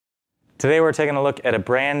Today we're taking a look at a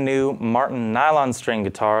brand new Martin nylon string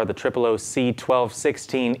guitar, the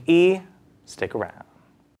 000C12-16e. Stick around.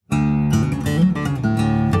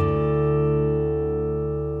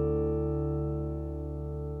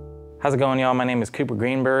 How's it going, y'all? My name is Cooper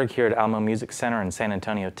Greenberg here at Alamo Music Center in San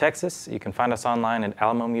Antonio, Texas. You can find us online at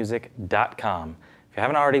alamomusic.com. If you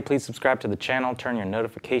haven't already, please subscribe to the channel, turn your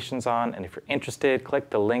notifications on, and if you're interested,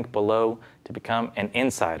 click the link below to become an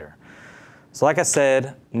insider. So like I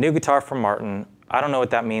said, new guitar from Martin. I don't know what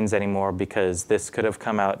that means anymore because this could have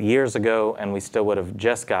come out years ago and we still would have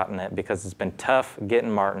just gotten it because it's been tough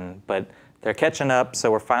getting Martin, but they're catching up,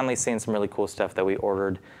 so we're finally seeing some really cool stuff that we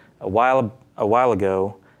ordered a while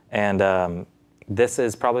ago, and this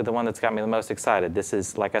is probably the one that's got me the most excited. This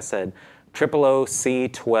is, like I said,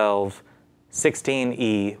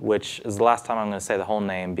 000C12-16e, which is the last time I'm going to say the whole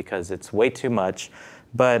name because it's way too much.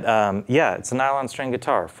 But yeah, it's a nylon string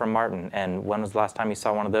guitar from Martin. And when was the last time you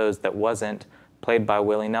saw one of those that wasn't played by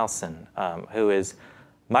Willie Nelson, who is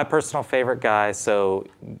my personal favorite guy. So,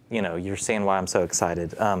 you know, you're seeing why I'm so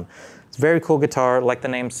excited. It's a very cool guitar. Like the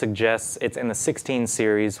name suggests, it's in the 16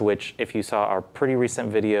 series, which if you saw our pretty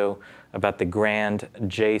recent video about the Grand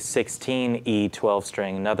J16E 12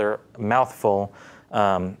 string, another mouthful,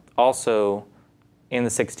 also in the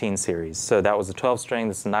 16 series. So that was a 12 string,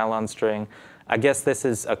 this is a nylon string. I guess this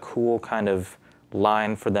is a cool kind of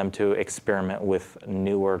line for them to experiment with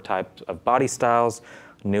newer types of body styles,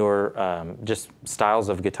 newer just styles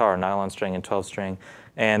of guitar, nylon string and 12 string.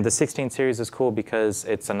 And the 16 series is cool because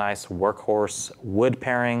it's a nice workhorse wood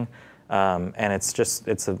pairing, and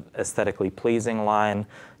it's an aesthetically pleasing line.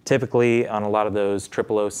 Typically on a lot of those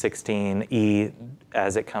 00016E,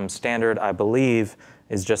 as it comes standard, I believe,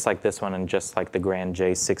 is just like this one and just like the Grand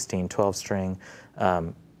J16 12 string.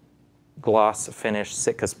 Gloss finish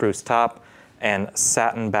Sitka spruce top and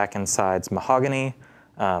satin back and sides mahogany.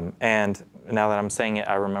 And now that I'm saying it,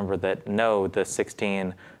 I remember that no, the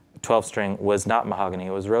 16 12 string was not mahogany,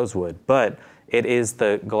 it was rosewood, but it is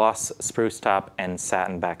the gloss spruce top and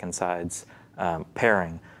satin back and sides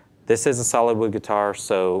pairing. This is a solid wood guitar,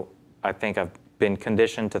 so I think I've been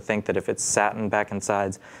conditioned to think that if it's satin back and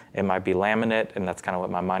sides, it might be laminate, and that's kind of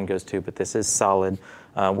what my mind goes to, but this is solid,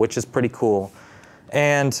 which is pretty cool.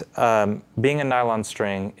 And being a nylon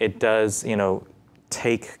string, it does, you know,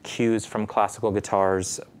 take cues from classical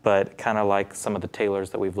guitars, but kind of like some of the Taylors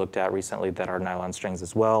that we've looked at recently that are nylon strings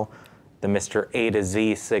as well. The Mr. A to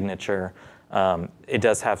Z signature, it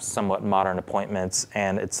does have somewhat modern appointments,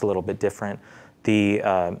 and it's a little bit different. The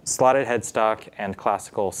slotted headstock and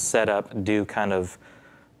classical setup do kind of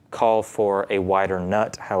call for a wider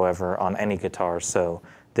nut, however, on any guitar. So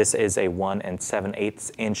this is a 1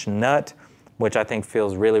 7/8 inch nut, which I think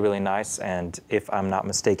feels really, really nice. And if I'm not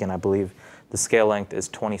mistaken, I believe the scale length is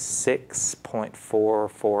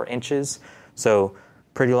 26.44 inches. So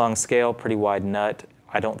pretty long scale, pretty wide nut.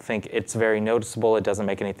 I don't think it's very noticeable. It doesn't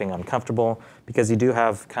make anything uncomfortable because you do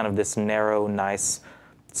have kind of this narrow, nice,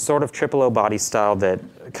 sort of 000 body style that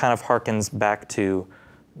kind of harkens back to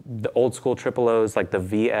the old school 000s, like the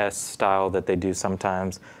VS style that they do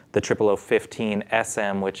sometimes, the 00015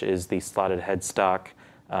 SM, which is the slotted headstock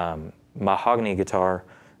mahogany guitar.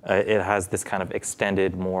 It has this kind of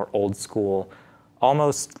extended, more old school,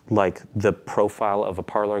 almost like the profile of a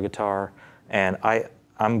parlor guitar. And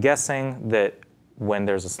I'm guessing that when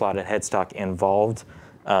there's a slotted headstock involved,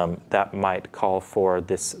 that might call for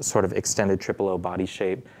this sort of extended 000 body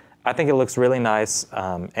shape. I think it looks really nice,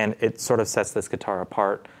 and it sort of sets this guitar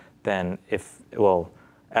apart than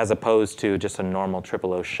as opposed to just a normal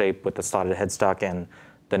 000 shape with the slotted headstock and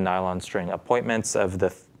the nylon string appointments of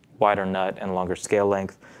the wider nut and longer scale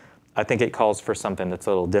length. I think it calls for something that's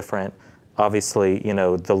a little different. Obviously, you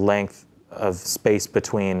know, the length of space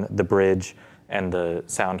between the bridge and the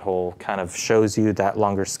sound hole kind of shows you that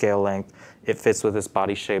longer scale length. It fits with this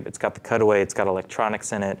body shape. It's got the cutaway, it's got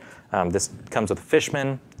electronics in it. This comes with a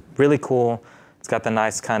Fishman, really cool. It's got the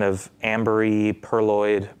nice kind of ambery,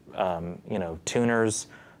 pearloid, you know, tuners,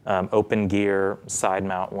 open gear, side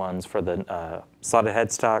mount ones for the slotted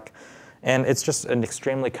headstock. And it's just an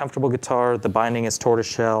extremely comfortable guitar. The binding is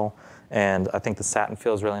tortoiseshell, and I think the satin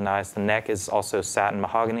feels really nice. The neck is also satin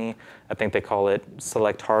mahogany. I think they call it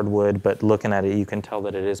select hardwood, but looking at it, you can tell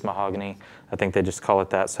that it is mahogany. I think they just call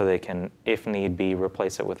it that so they can, if need be,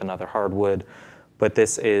 replace it with another hardwood. But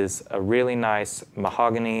this is a really nice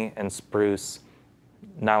mahogany and spruce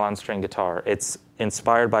nylon string guitar. It's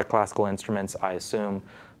inspired by classical instruments, I assume,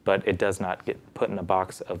 but it does not get put in a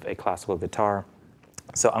box of a classical guitar.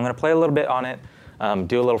 So I'm going to play a little bit on it,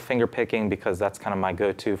 do a little finger picking because that's kind of my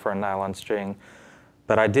go-to for a nylon string.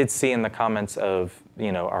 But I did see in the comments of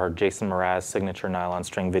our Jason Mraz signature nylon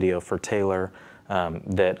string video for Taylor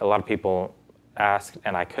that a lot of people asked,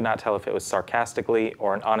 and I could not tell if it was sarcastically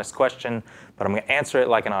or an honest question, but I'm going to answer it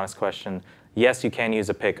like an honest question. Yes, you can use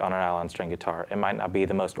a pick on a nylon string guitar. It might not be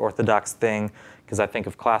the most orthodox thing, because I think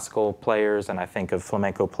of classical players and I think of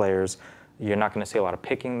flamenco players. You're not going to see a lot of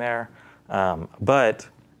picking there. But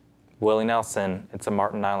Willie Nelson, it's a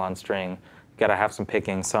Martin nylon string. Got to have some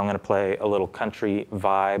picking, so I'm going to play a little country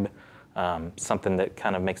vibe, something that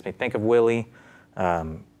kind of makes me think of Willie,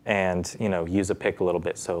 and use a pick a little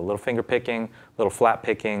bit. So a little finger picking, a little flat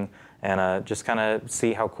picking, and just kind of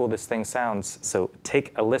see how cool this thing sounds. So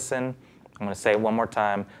take a listen. I'm going to say it one more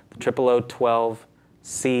time. The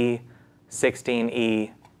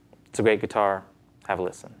 000C12-16e. It's a great guitar. Have a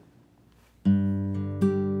listen.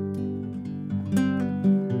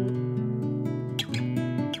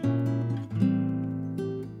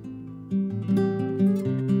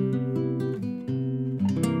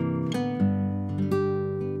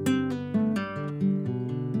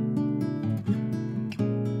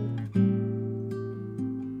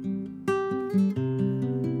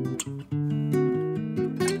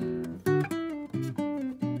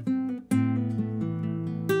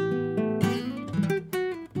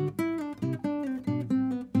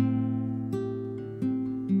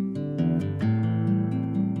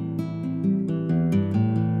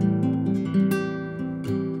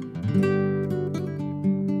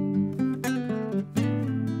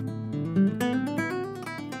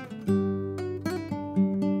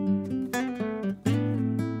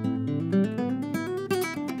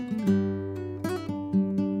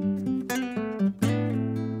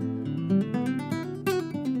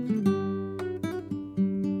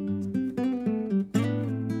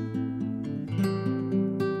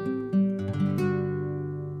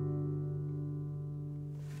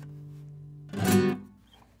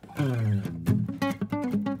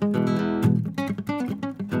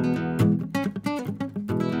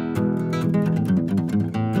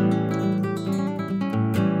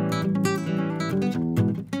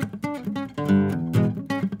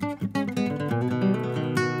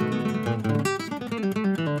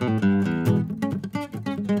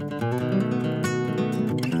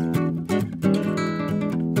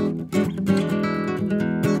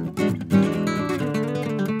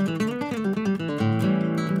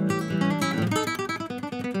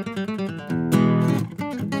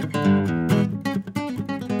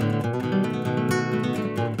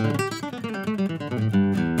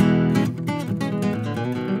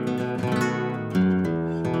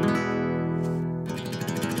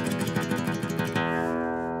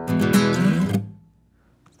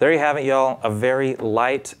 There you have it, y'all. A very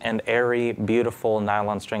light and airy, beautiful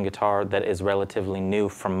nylon string guitar that is relatively new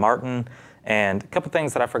from Martin. And a couple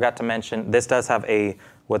things that I forgot to mention. This does have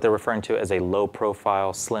what they're referring to as a low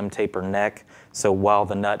profile, slim taper neck. So while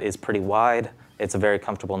the nut is pretty wide, it's a very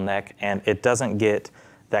comfortable neck, and it doesn't get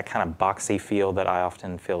that kind of boxy feel that I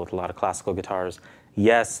often feel with a lot of classical guitars.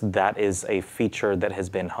 Yes, that is a feature that has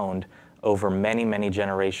been honed over many, many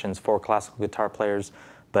generations for classical guitar players,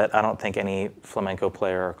 but I don't think any flamenco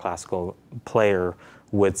player or classical player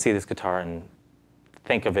would see this guitar and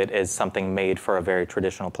think of it as something made for a very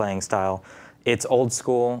traditional playing style. It's old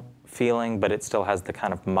school feeling, but it still has the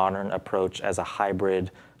kind of modern approach as a hybrid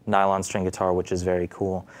nylon string guitar, which is very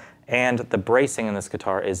cool. And the bracing in this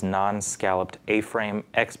guitar is non-scalloped A-frame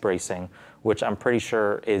X bracing, which I'm pretty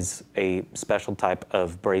sure is a special type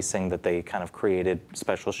of bracing that they kind of created,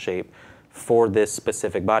 special shape for this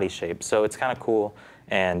specific body shape. So it's kind of cool,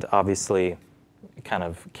 and obviously kind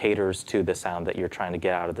of caters to the sound that you're trying to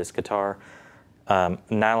get out of this guitar.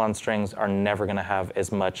 Nylon strings are never going to have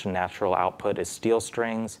as much natural output as steel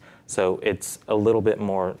strings, so it's a little bit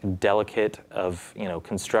more delicate of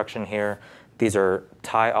construction here. These are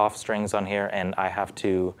tie-off strings on here, and I have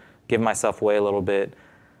to give myself away a little bit.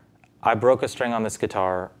 I broke a string on this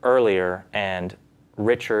guitar earlier, and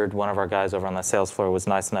Richard, one of our guys over on the sales floor, was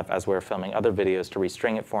nice enough as we were filming other videos to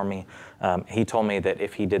restring it for me. He told me that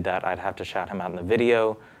if he did that, I'd have to shout him out in the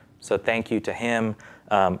video. So thank you to him.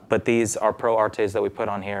 But these are Pro Artes that we put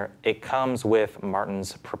on here. It comes with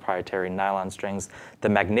Martin's proprietary nylon strings, the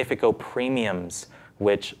Magnifico Premiums,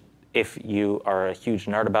 which if you are a huge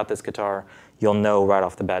nerd about this guitar, you'll know right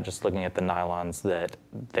off the bat just looking at the nylons that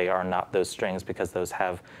they are not those strings, because those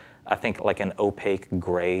have, I think, like an opaque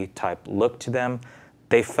gray type look to them.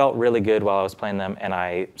 They felt really good while I was playing them, and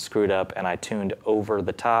I screwed up and I tuned over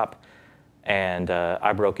the top, and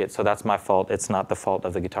I broke it. So that's my fault. It's not the fault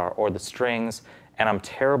of the guitar or the strings. And I'm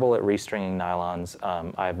terrible at restringing nylons.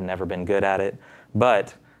 I've never been good at it.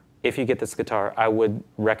 But if you get this guitar, I would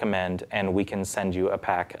recommend, and we can send you a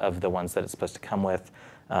pack of the ones that it's supposed to come with,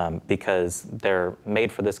 because they're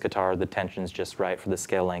made for this guitar. The tension's just right for the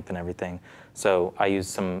scale length and everything. So I used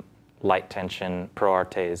some light tension Pro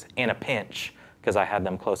Artes in a pinch because I had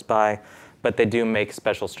them close by. But they do make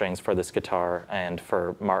special strings for this guitar and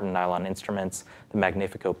for Martin nylon instruments, the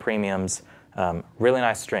Magnifico Premiums. Really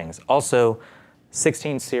nice strings. Also,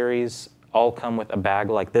 16 series all come with a bag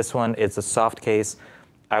like this one. It's a soft case.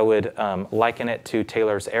 I would liken it to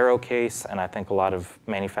Taylor's Aero case, and I think a lot of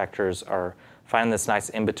manufacturers are finding this nice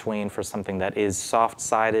in-between for something that is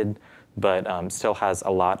soft-sided, but still has a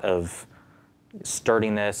lot of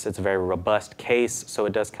sturdiness. It's a very robust case, so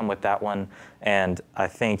it does come with that one. And I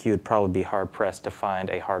think you'd probably be hard-pressed to find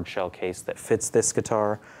a hard shell case that fits this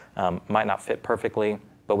guitar. Might not fit perfectly,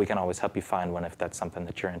 but we can always help you find one if that's something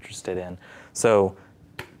that you're interested in. So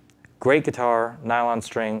great guitar, nylon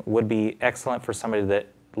string, would be excellent for somebody that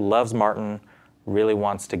loves Martin, really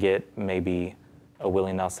wants to get maybe a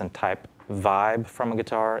Willie Nelson type vibe from a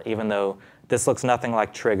guitar, even though this looks nothing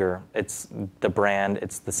like Trigger. It's the brand,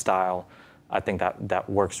 it's the style. I think that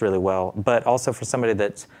works really well. But also for somebody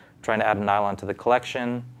that's trying to add a nylon to the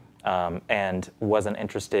collection and wasn't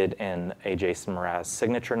interested in a Jason Mraz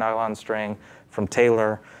signature nylon string from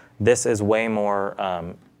Taylor, this is way more,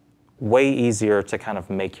 way easier to kind of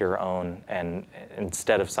make your own, and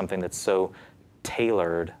instead of something that's so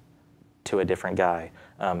tailored to a different guy.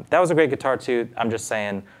 That was a great guitar too. I'm just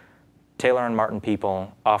saying, Taylor and Martin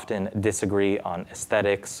people often disagree on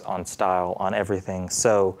aesthetics, on style, on everything.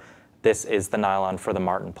 So this is the nylon for the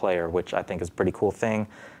Martin player, which I think is a pretty cool thing.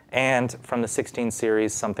 And from the 16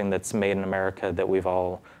 series, something that's made in America that we've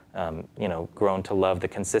all grown to love, the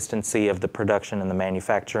consistency of the production and the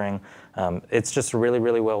manufacturing. It's just a really,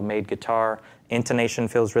 really well-made guitar. Intonation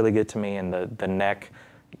feels really good to me, and the neck,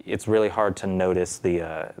 it's really hard to notice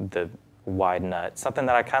the wide nut. Something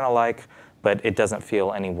that I kind of like, but it doesn't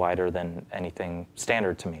feel any wider than anything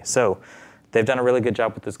standard to me. So they've done a really good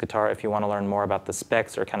job with this guitar. If you want to learn more about the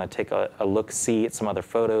specs or kind of take a look-see at some other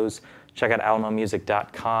photos, check out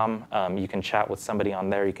alamomusic.com. You can chat with somebody on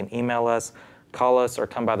there. You can email us, call us, or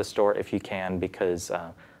come by the store if you can, because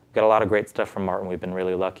we've got a lot of great stuff from Martin. We've been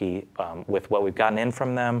really lucky with what we've gotten in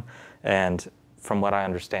from them. And from what I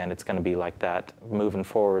understand, it's going to be like that. Moving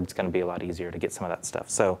forward, it's going to be a lot easier to get some of that stuff.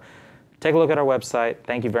 So take a look at our website.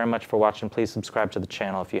 Thank you very much for watching. Please subscribe to the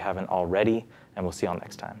channel if you haven't already, and we'll see you all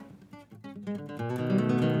next time.